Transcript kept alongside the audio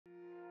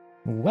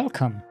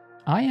Welcome,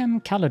 I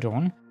am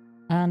Caledon,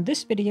 and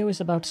this video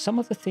is about some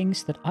of the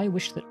things that I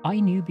wish that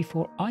I knew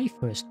before I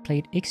first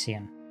played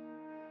IXION.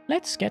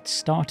 Let's get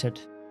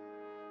started.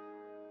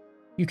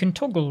 You can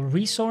toggle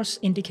resource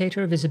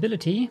indicator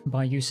visibility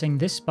by using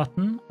this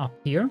button up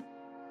here,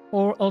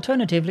 or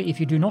alternatively,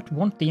 if you do not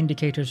want the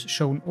indicators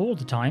shown all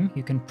the time,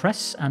 you can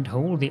press and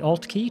hold the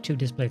Alt key to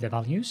display the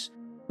values,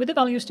 with the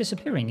values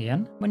disappearing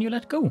again when you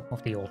let go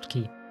of the Alt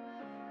key.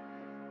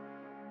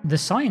 The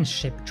science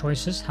ship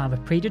choices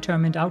have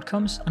predetermined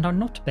outcomes and are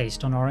not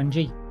based on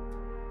RNG.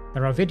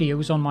 There are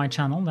videos on my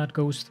channel that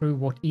goes through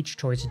what each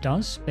choice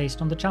does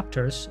based on the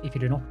chapters if you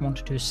do not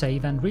want to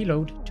save and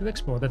reload to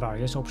explore the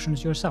various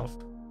options yourself.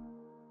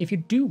 If you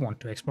do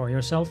want to explore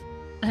yourself,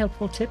 a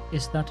helpful tip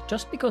is that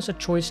just because a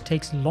choice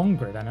takes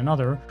longer than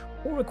another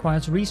or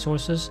requires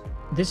resources,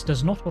 this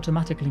does not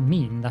automatically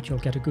mean that you'll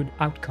get a good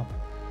outcome.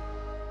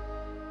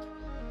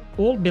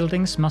 All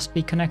buildings must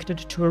be connected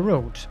to a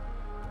road,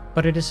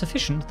 but it is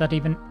sufficient that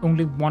even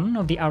only one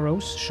of the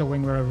arrows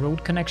showing where a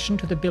road connection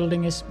to the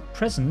building is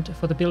present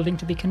for the building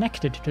to be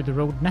connected to the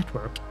road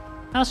network,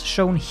 as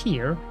shown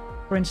here,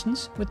 for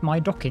instance, with my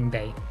docking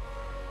bay.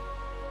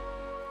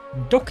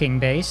 Docking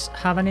bays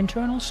have an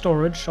internal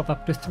storage of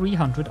up to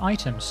 300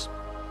 items.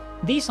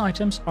 These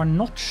items are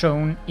not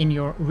shown in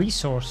your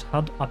resource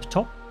HUD up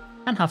top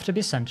and have to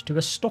be sent to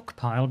a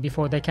stockpile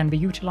before they can be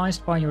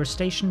utilized by your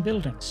station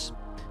buildings.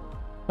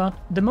 But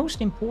the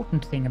most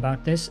important thing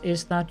about this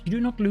is that you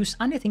do not lose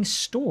anything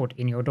stored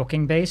in your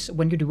docking base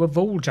when you do a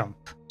vol jump,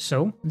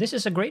 so this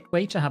is a great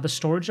way to have a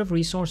storage of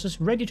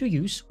resources ready to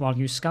use while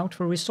you scout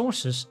for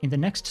resources in the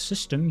next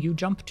system you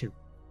jump to.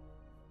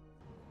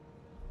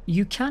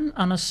 You can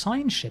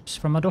unassign ships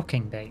from a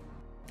docking bay.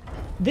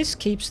 This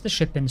keeps the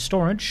ship in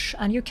storage,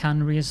 and you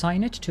can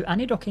reassign it to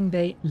any docking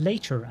bay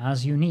later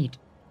as you need.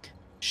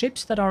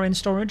 Ships that are in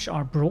storage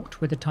are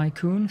brought with the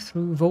Tiqqun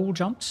through vol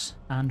jumps,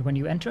 and when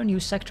you enter a new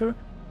sector,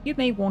 you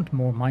may want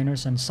more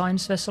miners and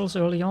science vessels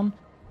early on,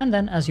 and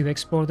then as you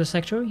explore the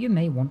sector you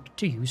may want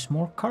to use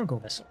more cargo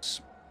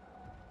vessels.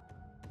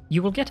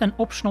 You will get an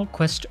optional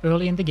quest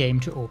early in the game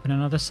to open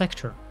another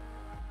sector.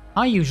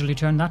 I usually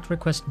turn that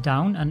request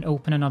down and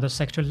open another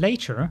sector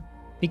later,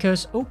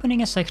 because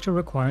opening a sector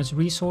requires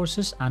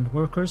resources and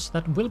workers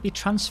that will be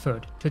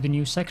transferred to the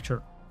new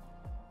sector.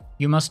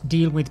 You must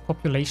deal with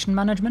population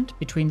management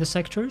between the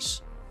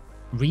sectors,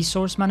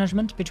 resource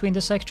management between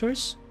the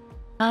sectors,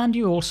 and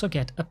you also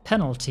get a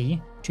penalty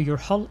to your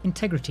hull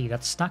integrity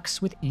that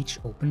stacks with each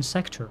open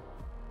sector.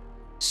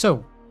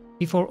 So,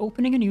 before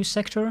opening a new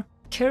sector,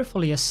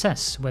 carefully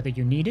assess whether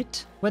you need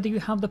it, whether you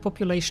have the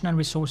population and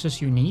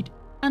resources you need,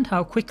 and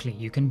how quickly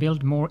you can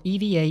build more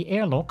EVA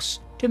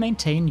airlocks to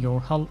maintain your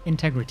hull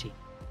integrity.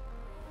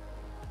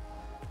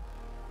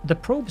 The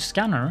probe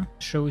scanner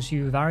shows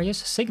you various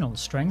signal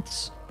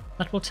strengths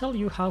that will tell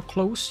you how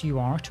close you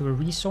are to a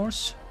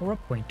resource or a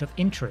point of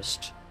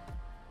interest.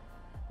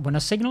 When a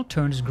signal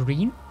turns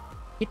green,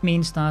 it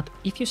means that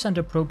if you send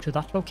a probe to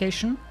that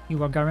location,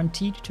 you are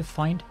guaranteed to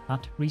find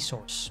that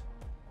resource.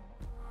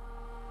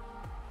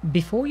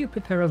 Before you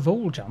prepare a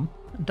vol jump,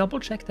 double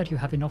check that you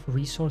have enough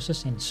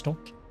resources in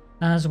stock,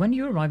 as when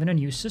you arrive in a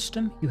new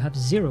system, you have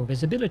zero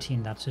visibility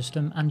in that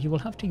system and you will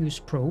have to use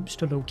probes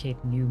to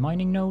locate new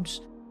mining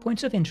nodes,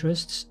 points of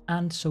interests,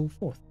 and so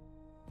forth.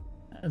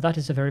 That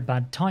is a very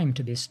bad time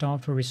to be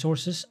starved for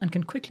resources and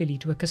can quickly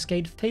lead to a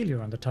cascade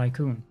failure on the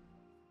Tiqqun.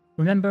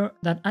 Remember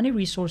that any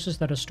resources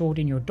that are stored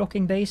in your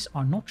docking base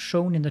are not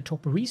shown in the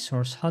top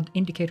resource HUD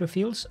indicator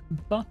fields,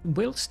 but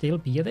will still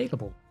be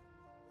available.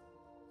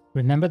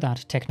 Remember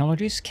that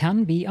technologies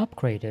can be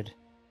upgraded,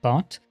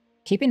 but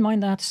keep in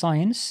mind that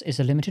science is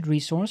a limited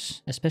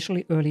resource,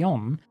 especially early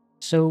on,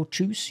 so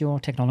choose your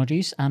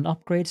technologies and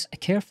upgrades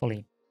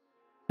carefully.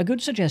 A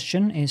good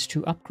suggestion is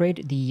to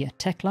upgrade the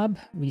Tech Lab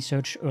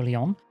research early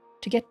on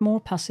to get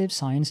more passive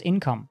science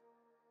income.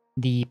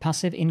 The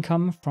passive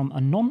income from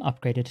a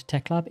non-upgraded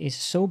Tech Lab is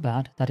so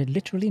bad that it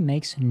literally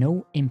makes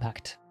no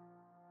impact.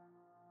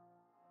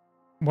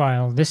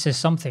 While this is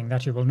something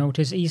that you will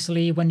notice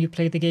easily when you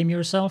play the game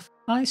yourself,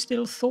 I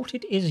still thought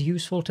it is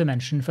useful to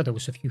mention for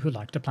those of you who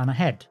like to plan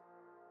ahead,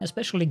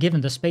 especially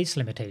given the space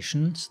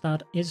limitations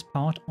that is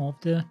part of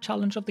the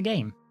challenge of the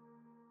game.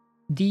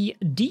 The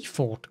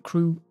default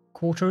crew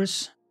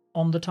quarters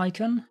on the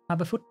Tiqqun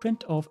have a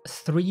footprint of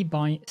 3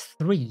 by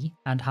 3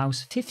 and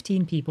house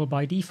 15 people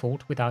by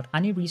default without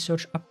any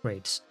research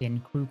upgrades in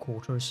crew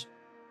quarters.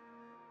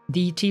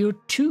 The Tier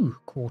 2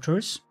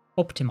 quarters,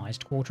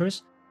 optimized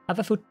quarters, have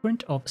a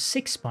footprint of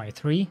 6 by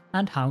 3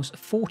 and house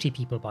 40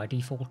 people by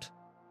default.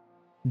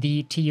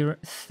 The Tier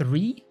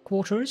 3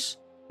 quarters,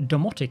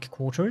 domotic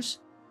quarters,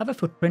 have a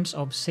footprint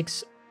of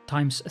 6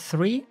 times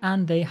 3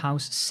 and they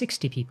house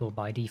 60 people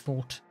by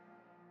default.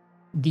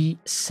 The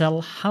cell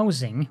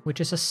housing,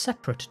 which is a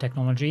separate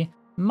technology,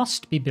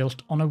 must be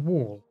built on a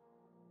wall,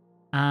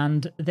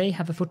 and they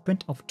have a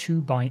footprint of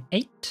 2 by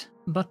 8,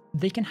 but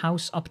they can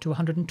house up to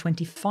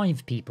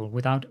 125 people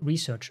without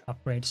research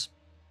upgrades.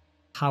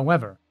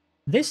 However,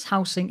 this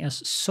housing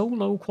is so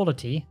low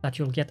quality that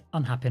you'll get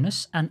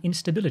unhappiness and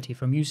instability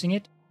from using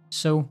it,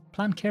 so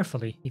plan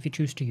carefully if you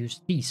choose to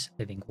use these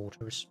living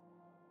quarters.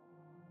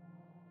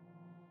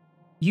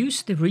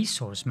 Use the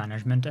Resource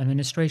Management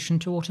Administration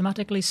to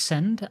automatically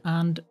send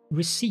and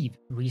receive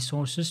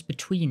resources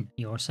between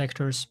your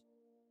sectors.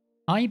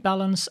 I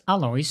balance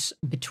alloys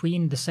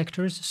between the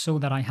sectors so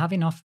that I have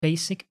enough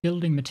basic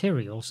building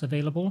materials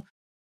available,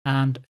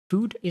 and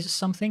food is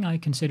something I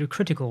consider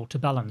critical to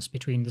balance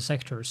between the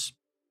sectors.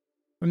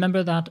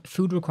 Remember that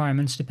food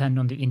requirements depend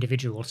on the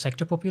individual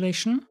sector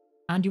population,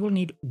 and you will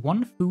need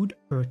 1 food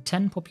per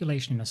 10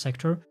 population in a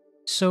sector,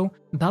 so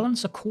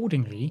balance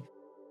accordingly,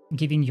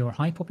 giving your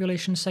high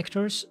population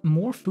sectors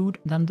more food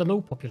than the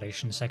low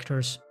population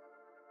sectors.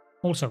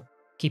 Also,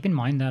 keep in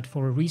mind that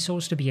for a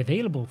resource to be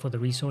available for the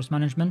resource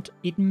management,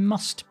 it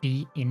must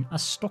be in a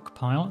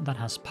stockpile that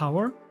has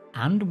power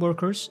and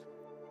workers,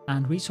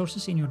 and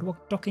resources in your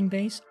docking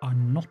bays are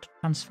not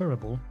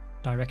transferable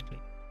directly.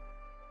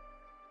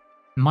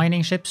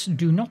 Mining ships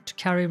do not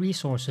carry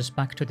resources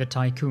back to the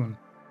Tiqqun.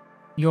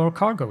 Your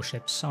cargo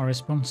ships are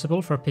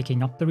responsible for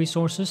picking up the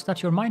resources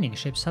that your mining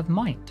ships have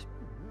mined.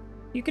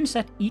 You can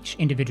set each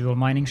individual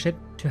mining ship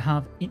to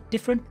have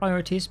different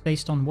priorities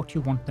based on what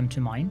you want them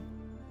to mine,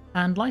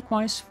 and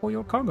likewise for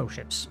your cargo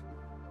ships.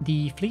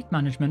 The fleet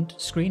management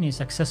screen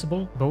is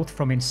accessible both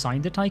from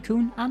inside the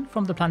Tiqqun and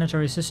from the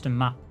planetary system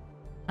map,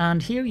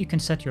 and here you can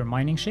set your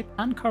mining ship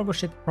and cargo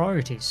ship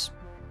priorities.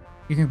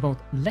 You can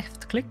both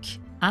left-click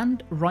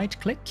and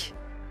right-click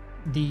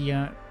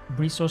the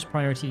resource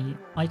priority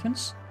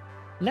icons.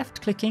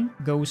 Left-clicking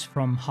goes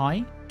from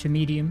high to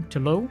medium to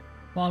low,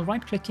 while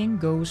right-clicking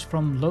goes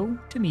from low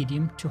to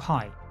medium to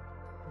high.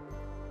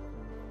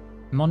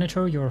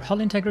 Monitor your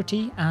hull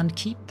integrity and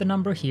keep the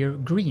number here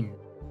green.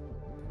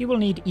 You will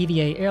need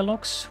EVA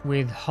airlocks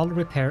with hull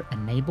repair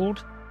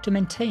enabled to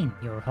maintain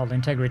your hull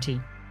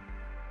integrity.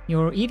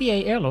 Your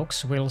EVA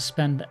airlocks will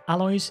spend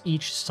alloys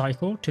each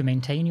cycle to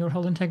maintain your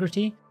hull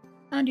integrity,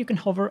 and you can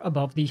hover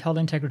above the hull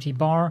integrity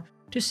bar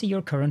to see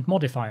your current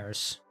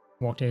modifiers,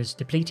 what is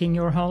depleting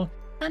your hull,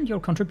 and your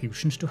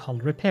contributions to hull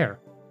repair.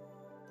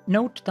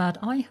 Note that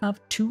I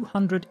have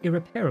 200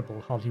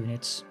 irreparable hull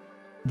units.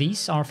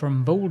 These are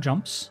from vol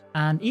jumps,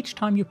 and each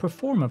time you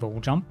perform a vol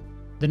jump,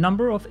 the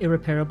number of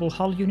irreparable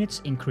hull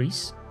units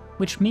increase,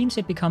 which means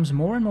it becomes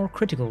more and more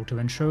critical to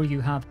ensure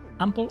you have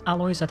ample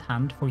alloys at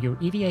hand for your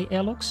EVA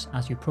airlocks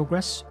as you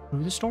progress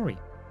through the story.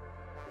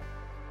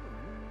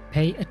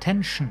 Pay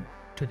attention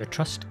to the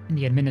trust in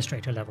the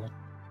administrator level.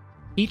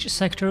 Each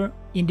sector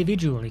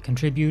individually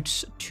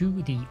contributes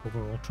to the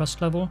overall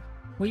trust level,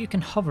 where you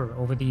can hover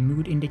over the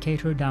mood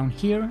indicator down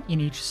here in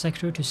each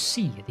sector to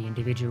see the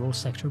individual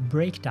sector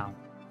breakdown.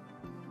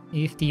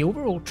 If the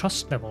overall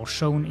trust level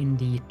shown in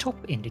the top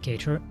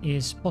indicator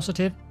is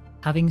positive,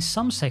 having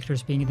some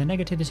sectors being in the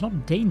negative is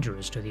not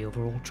dangerous to the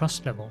overall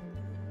trust level.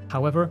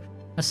 However,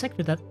 a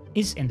sector that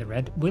is in the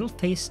red will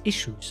face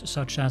issues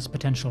such as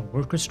potential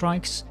worker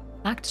strikes,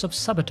 acts of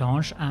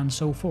sabotage, and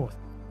so forth.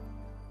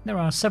 There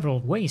are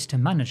several ways to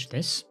manage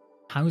this: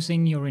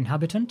 housing your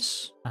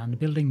inhabitants and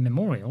building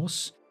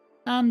memorials,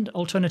 and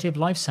alternative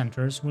life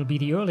centers will be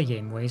the early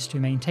game ways to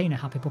maintain a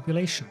happy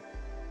population.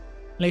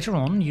 Later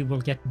on, you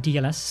will get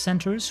DLS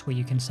centers where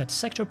you can set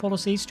sector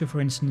policies to,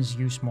 for instance,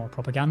 use more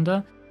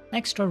propaganda,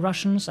 extra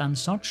rations and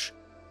such,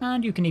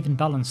 and you can even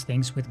balance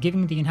things with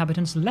giving the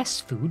inhabitants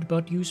less food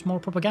but use more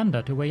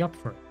propaganda to weigh up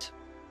for it.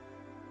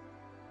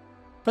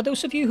 For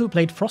those of you who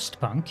played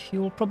Frostpunk,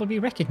 you'll probably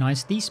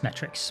recognize these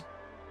metrics.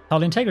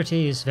 Hull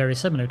integrity is very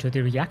similar to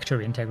the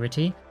reactor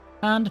integrity,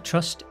 and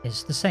trust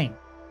is the same.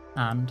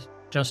 And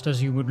just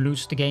as you would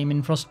lose the game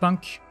in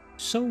Frostpunk,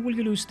 so will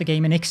you lose the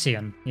game in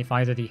IXION if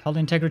either the hull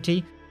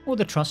integrity or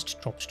the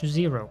trust drops to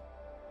 0.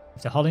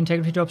 If the hull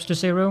integrity drops to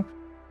 0,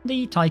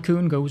 the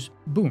Tiqqun goes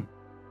boom,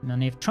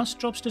 and if trust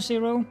drops to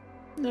 0,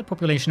 the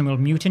population will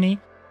mutiny,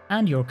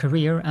 and your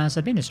career as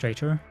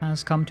administrator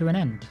has come to an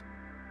end.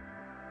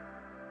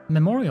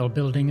 Memorial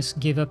buildings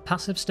give a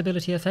passive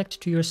stability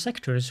effect to your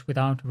sectors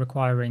without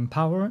requiring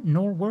power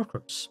nor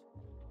workers.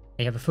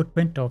 They have a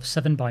footprint of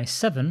 7 by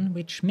 7,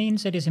 which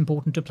means it is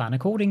important to plan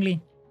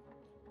accordingly.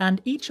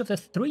 And each of the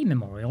 3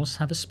 memorials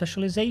have a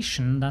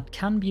specialization that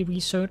can be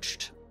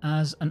researched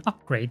as an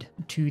upgrade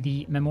to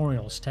the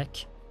memorials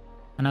tech.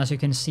 And as you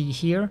can see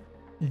here,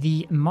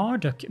 the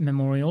Marduk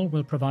Memorial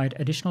will provide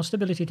additional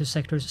stability to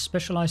sectors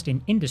specialized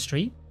in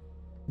industry.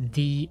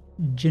 The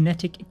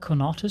Genetic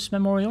Conatus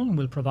Memorial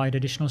will provide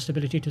additional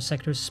stability to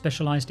sectors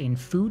specialized in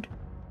food,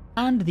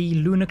 and the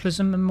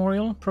Lunaclism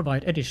Memorial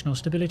provide additional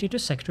stability to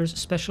sectors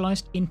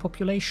specialized in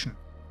population.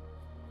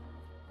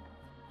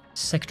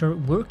 Sector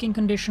working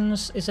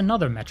conditions is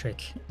another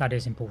metric that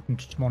is important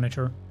to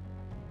monitor.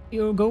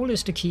 Your goal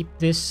is to keep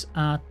this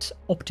at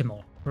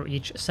optimal for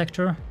each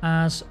sector,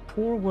 as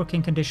poor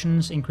working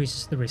conditions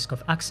increases the risk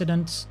of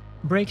accidents,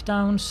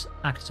 breakdowns,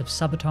 acts of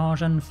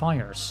sabotage, and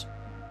fires.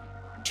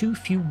 Too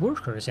few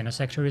workers in a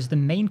sector is the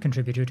main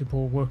contributor to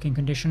poor working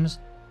conditions,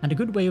 and a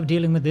good way of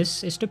dealing with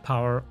this is to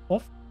power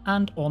off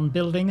and on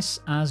buildings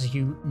as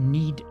you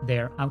need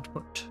their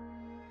output.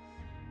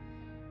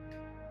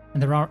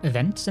 And there are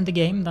events in the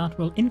game that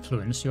will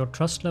influence your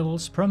trust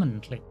levels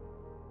permanently.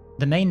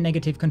 The main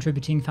negative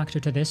contributing factor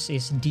to this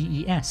is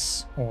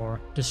DES,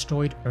 or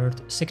Destroyed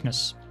Earth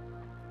Sickness.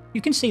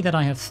 You can see that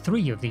I have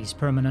 3 of these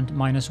permanent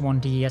 -1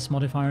 DES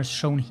modifiers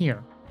shown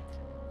here.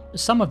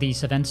 Some of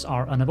these events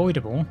are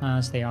unavoidable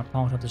as they are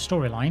part of the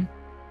storyline,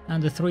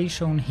 and the 3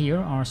 shown here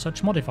are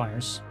such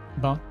modifiers,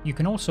 but you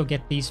can also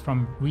get these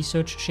from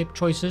research ship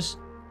choices,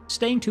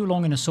 staying too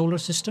long in a solar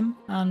system,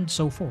 and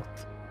so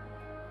forth.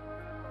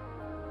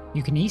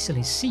 You can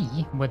easily see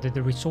whether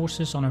the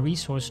resources on a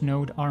resource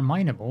node are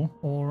mineable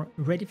or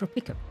ready for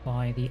pickup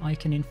by the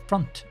icon in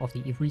front of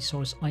the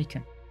resource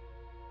icon.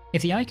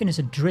 If the icon is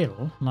a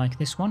drill, like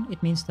this one,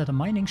 it means that a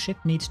mining ship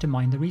needs to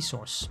mine the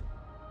resource.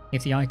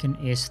 If the icon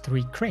is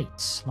 3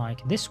 crates,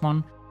 like this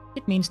one,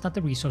 it means that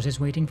the resource is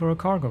waiting for a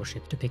cargo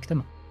ship to pick them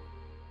up.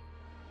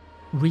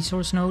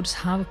 Resource nodes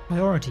have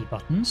priority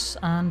buttons,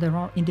 and there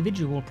are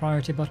individual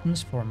priority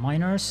buttons for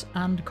miners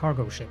and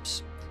cargo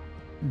ships.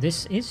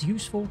 This is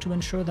useful to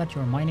ensure that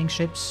your mining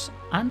ships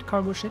and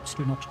cargo ships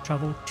do not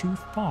travel too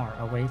far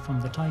away from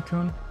the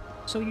Tiqqun,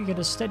 so you get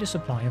a steady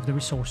supply of the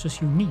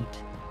resources you need.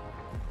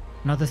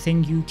 Another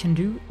thing you can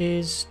do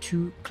is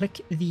to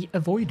click the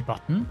avoid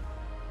button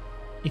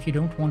if you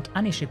don't want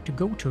any ship to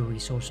go to a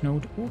resource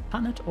node or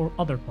planet or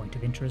other point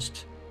of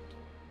interest.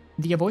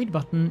 The avoid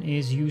button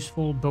is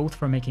useful both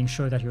for making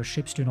sure that your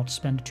ships do not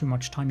spend too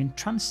much time in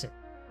transit,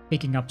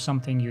 picking up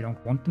something you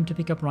don't want them to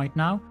pick up right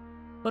now,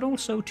 but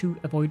also to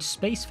avoid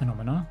space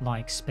phenomena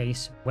like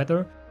space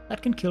weather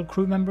that can kill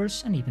crew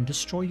members and even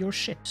destroy your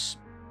ships.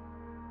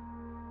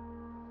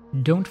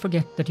 Don't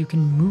forget that you can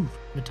move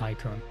the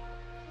Tiqqun.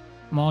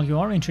 While you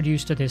are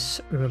introduced to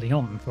this early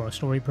on for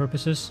story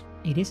purposes,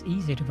 it is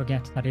easy to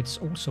forget that it's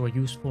also a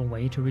useful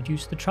way to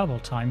reduce the travel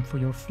time for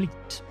your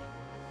fleet.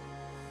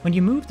 When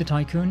you move the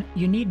Tiqqun,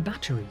 you need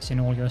batteries in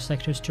all your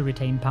sectors to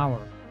retain power.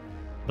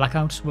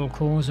 Blackouts will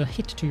cause a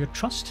hit to your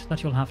trust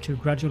that you'll have to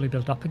gradually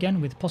build up again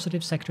with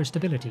positive sector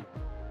stability.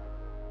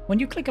 When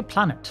you click a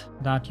planet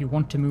that you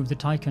want to move the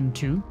Tiqqun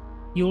to,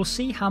 you'll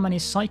see how many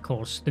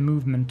cycles the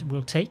movement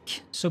will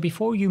take, so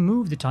before you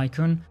move the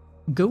Tiqqun,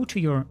 go to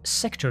your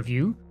sector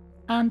view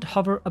and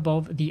hover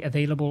above the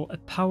available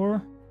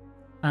power,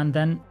 and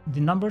then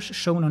the numbers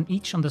shown on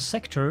each on the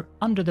sector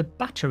under the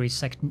battery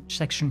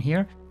section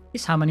here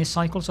is how many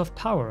cycles of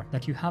power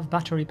that you have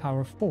battery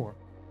power for.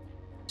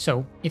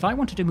 So, if I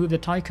wanted to move the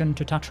Tiqqun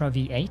to Tatra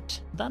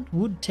V8, that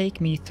would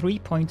take me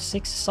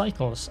 3.6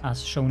 cycles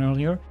as shown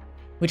earlier,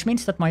 which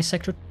means that my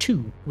Sector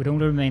 2 would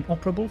only remain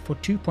operable for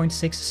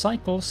 2.6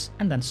 cycles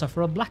and then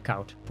suffer a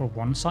blackout for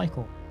 1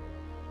 cycle.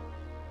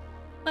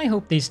 I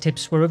hope these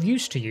tips were of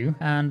use to you,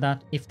 and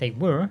that if they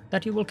were,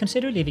 that you will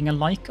consider leaving a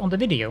like on the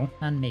video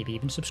and maybe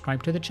even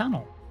subscribe to the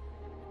channel.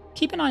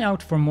 Keep an eye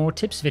out for more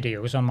tips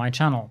videos on my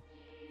channel.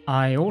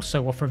 I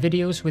also offer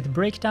videos with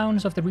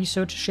breakdowns of the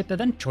research ship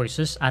event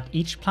choices at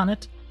each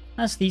planet,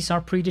 as these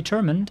are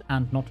predetermined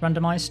and not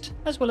randomized,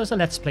 as well as a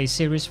Let's Play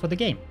series for the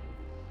game.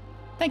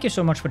 Thank you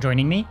so much for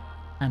joining me,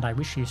 and I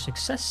wish you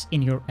success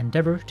in your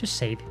endeavor to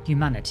save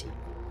humanity.